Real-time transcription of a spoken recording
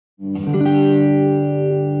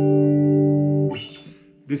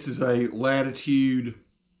This is a latitude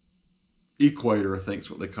equator, I think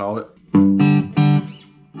is what they call it.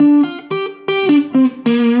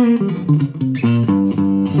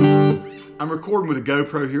 I'm recording with a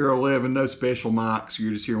GoPro Hero 11, no special mics.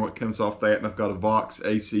 You're just hearing what comes off that, and I've got a Vox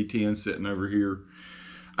AC10 sitting over here.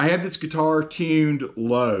 I have this guitar tuned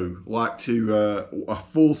low, like to a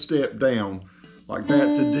full step down. Like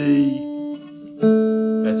that's a D,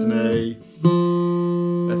 that's an A,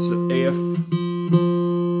 that's an F,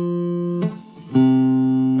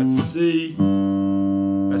 that's a C,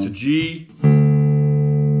 that's a G,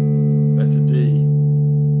 that's a D,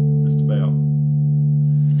 just about.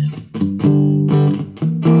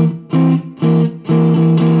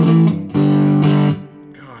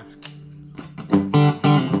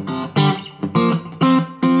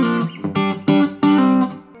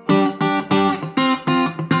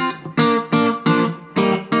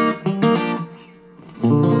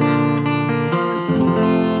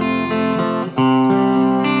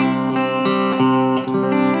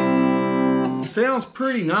 Sounds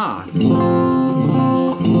pretty nice.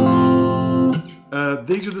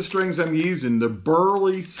 These are the strings I'm using, the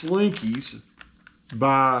Burly Slinkies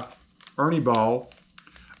by Ernie Ball.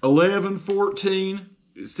 11, 14,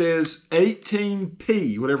 it says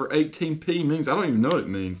 18P, whatever 18P means. I don't even know what it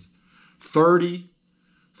means. 30,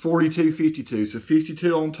 42, 52. So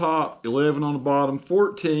 52 on top, 11 on the bottom,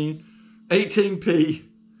 14, 18P,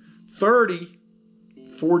 30,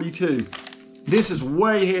 42. This is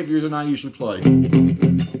way heavier than I usually play.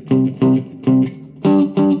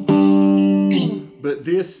 But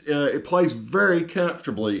this, it plays very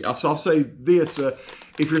comfortably. So I'll say this,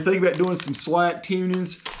 if you're thinking about doing some slack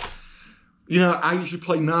tunings, you know, I usually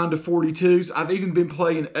play 9 to 42s. I've even been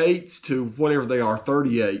playing 8s to whatever they are,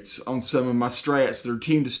 38s on some of my strats that are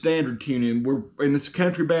tuned to standard tuning. We're in this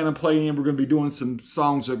country band I'm playing in, we're going to be doing some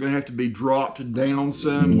songs that are going to have to be dropped down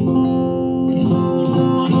some.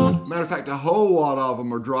 Matter of fact, a whole lot of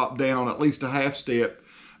them are dropped down at least a half step.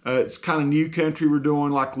 It's kind of new country we're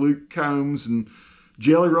doing, like Luke Combs and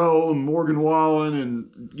Jelly Roll and Morgan Wallen,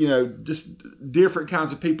 and you know, just different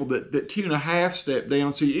kinds of people that tune a half step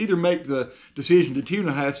down. So you either make the decision to tune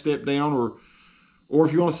a half step down, or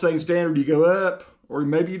if you want to stay in standard, you go up, or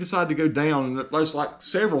maybe you decide to go down. And there's like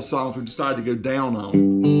several songs we decided to go down on.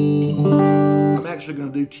 I'm actually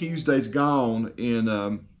going to do Tuesday's Gone in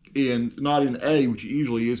not in A, which it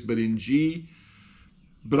usually is, but in G.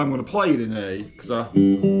 But I'm going to play it in A because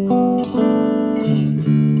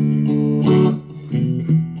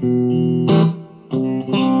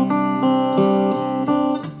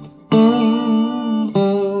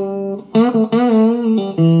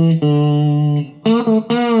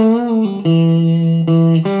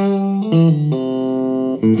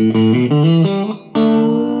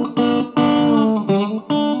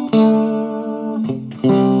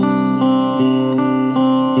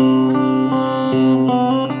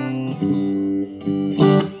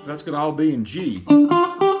that's going to all be in G.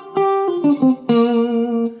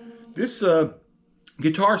 This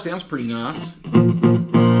guitar sounds pretty nice.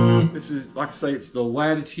 This is, like I say, it's the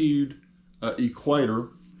Latitude Equator,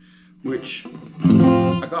 which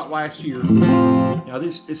I got last year. Now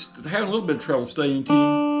it's having a little bit of trouble staying in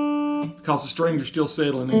tune because the strings are still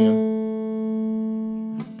settling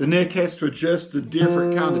in. The neck has to adjust the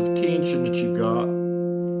different kind of tension that you've got.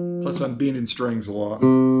 Plus I'm bending strings a lot.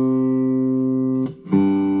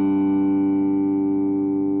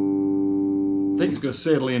 I think it's going to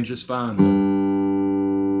settle in just fine though.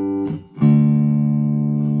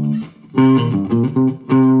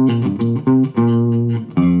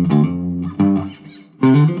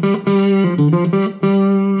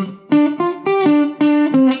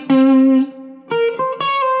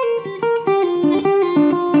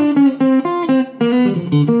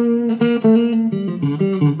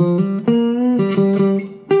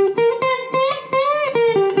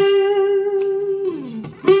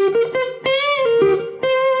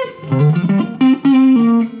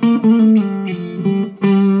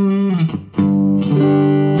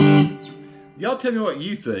 Y'all tell me what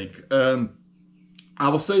you think. I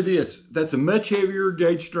will say this, that's a much heavier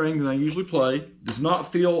gauge string than I usually play. Does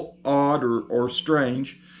not feel odd or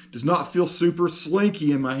strange. Does not feel super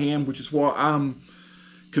slinky in my hand, which is what I'm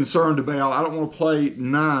concerned about. I don't want to play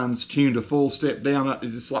nines tuned a full step down.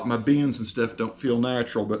 It's just like my bends and stuff don't feel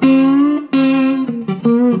natural, but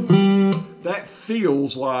that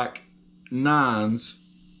feels like nines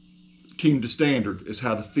tuned to standard is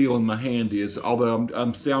how the feel in my hand is. Although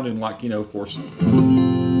I'm sounding like, you know, of course,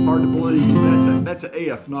 hard to believe. That's an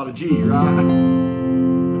F, not a G, right?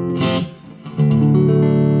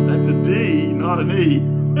 That's a D, not an E.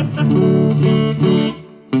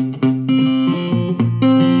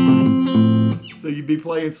 So you'd be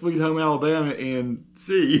playing Sweet Home Alabama in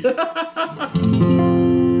C. This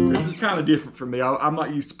is kind of different for me. I'm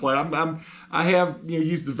not used to play. I have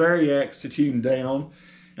used the Variax to tune down,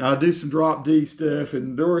 and I do some drop D stuff.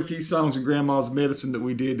 And there were a few songs in Grandma's Medicine that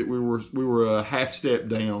we did that we were a half step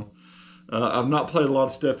down. I've not played a lot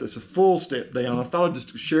of stuff that's a full step down. I thought I'd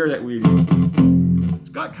just share that with you. It's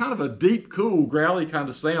got kind of a deep, cool, growly kind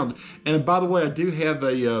of sound. And by the way, I do have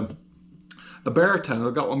a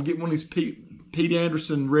baritone. I'm getting one of these Pete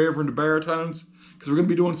Anderson Reverend baritones, because we're going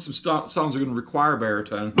to be doing some songs that are going to require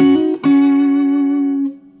baritone.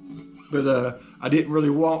 But I didn't really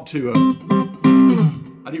want to.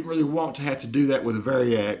 I didn't really want to have to do that with a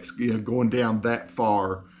Variax, going down that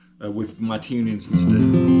far with my tunings and stuff.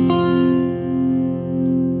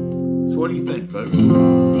 So what do you think, folks?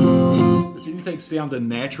 Does anything sound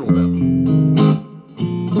unnatural about it?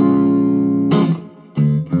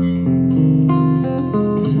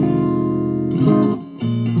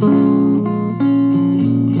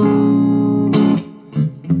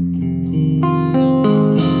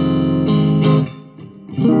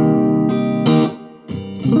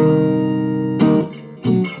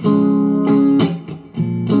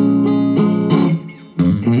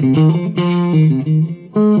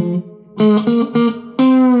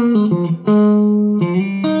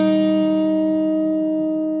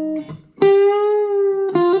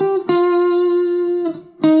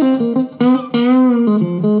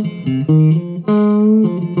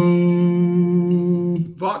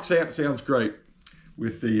 Vox amp sounds great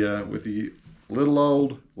with the little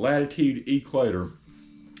old Latitude Equator.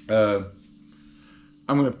 I'm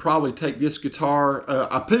going to probably take this guitar.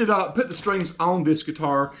 I put the strings on this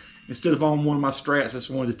guitar instead of on one of my Strats. I just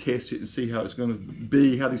wanted to test it and see how it's going to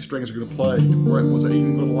be, how these strings are going to play. Was I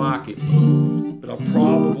even going to like it? But I'll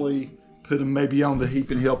probably put them maybe on the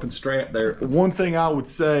Heaping Helping Strat there. One thing I would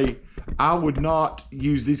say, I would not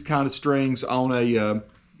use these kind of strings on a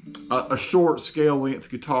short scale length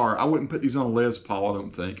guitar. I wouldn't put these on a Les Paul, I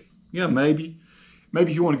don't think. Yeah, maybe if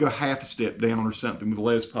you want to go half a step down or something with a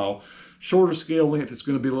Les Paul. Shorter scale length, it's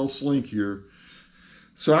going to be a little slinkier.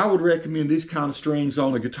 So I would recommend these kind of strings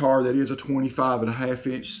on a guitar that is a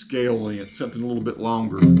 25.5-inch scale length, something a little bit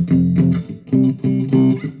longer.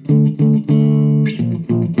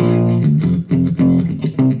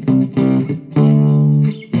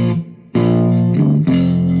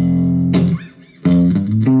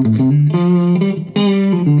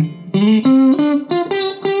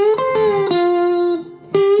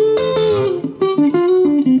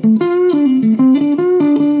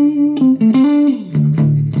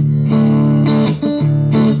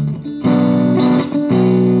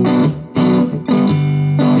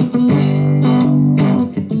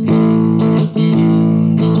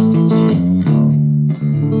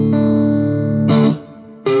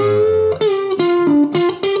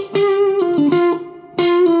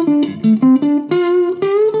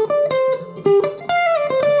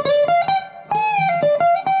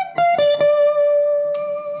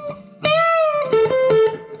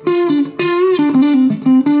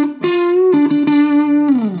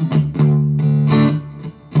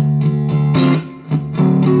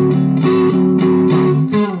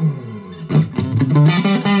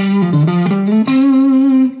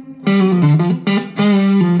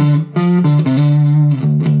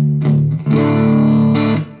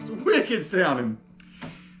 Sounding.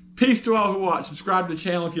 Peace to all who watch. Subscribe to the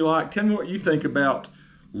channel if you like. Tell me what you think about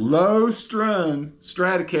low strung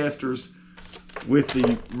Stratocasters with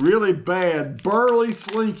the really bad Burly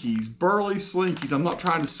Slinkies. Burly Slinkies. I'm not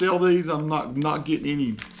trying to sell these. I'm not getting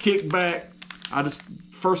any kickback.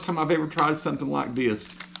 First time I've ever tried something like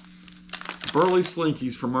this. Burly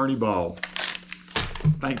Slinkies from Ernie Ball.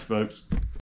 Thanks, folks.